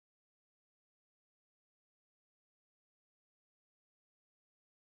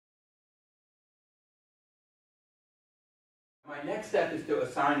My next step is to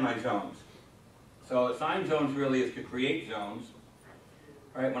assign my zones. So assign zones really is to create zones.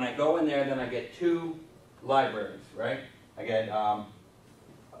 All right, when I go in there, then I get two libraries, right? I get,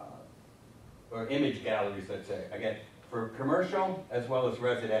 or image galleries, let's say. I get for commercial as well as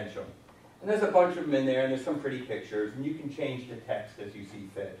residential. And there's a bunch of them in there, and there's some pretty pictures, and you can change the text as you see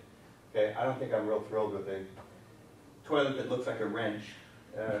fit. Okay, I don't think I'm real thrilled with a toilet that looks like a wrench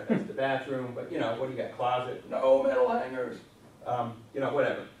as the bathroom, but you know, what do you got? Closet? No metal hangers. You know,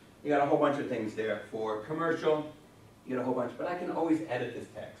 whatever. You got a whole bunch of things there. For commercial, you got a whole bunch, but I can always edit this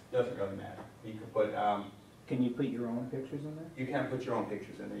text. Doesn't really matter. You can put. Can you put your own pictures in there? You can put your own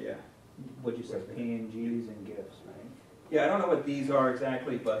pictures in there, yeah. What'd you say? PNGs and GIFs, right? Yeah, I don't know what these are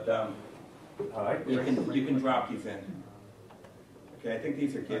exactly, but you can drop these in. Okay, I think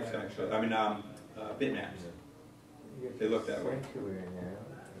these are GIFs actually. I mean, bitmaps. They look that way.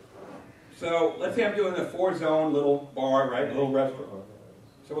 So let's say I'm doing a 4-zone little bar, right? A little restaurant.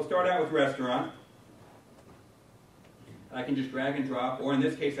 So we'll start out with restaurant. I can just drag and drop, or in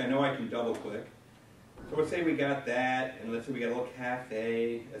this case, I know I can double click. So let's say we got that, and let's say we got a little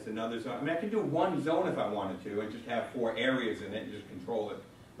cafe as another zone. I mean, I can do one zone if I wanted to, and just have 4 areas in it and just control it.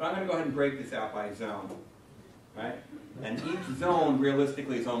 But I'm going to go ahead and break this out by zone, right? And each zone,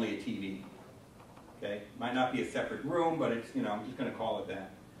 realistically, is only a TV. Okay, might not be a separate room, but it's, you know, I'm just going to call it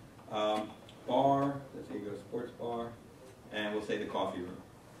that. Bar, let's say you go sports bar, and we'll say the coffee room.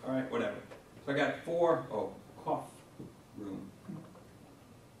 All right, whatever. So I got 4, cough room.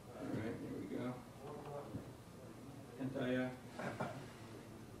 All right, here we go. Can't I,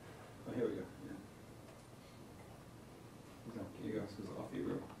 oh, here we go. Yeah. Here you go, this is coffee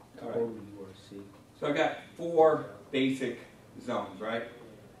room. All right. So I got 4 basic zones, right?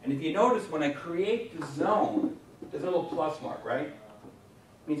 And if you notice, when I create the zone, there's a little plus mark, right?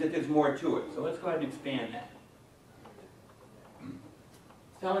 It means that there's more to it. So let's go ahead and expand that.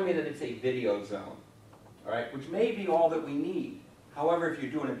 It's telling me that it's a video zone, all right, which may be all that we need. However, if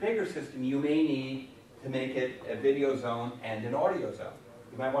you're doing a bigger system, you may need to make it a video zone and an audio zone.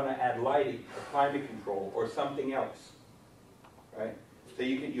 You might want to add lighting or climate control or something else, right? So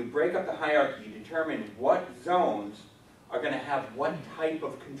you break up the hierarchy, you determine what zones are going to have what type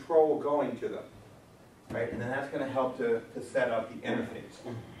of control going to them, right? And then that's going to help to set up the interface.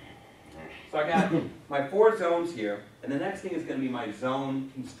 So I got my 4 zones here, and the next thing is going to be my zone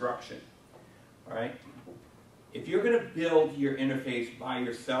construction, all right? If you're going to build your interface by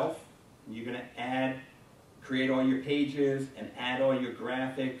yourself, you're going to create all your pages and add all your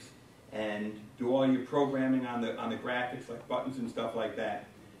graphics and do all your programming on the graphics like buttons and stuff like that.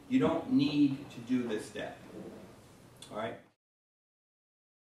 You don't need to do this step. All right?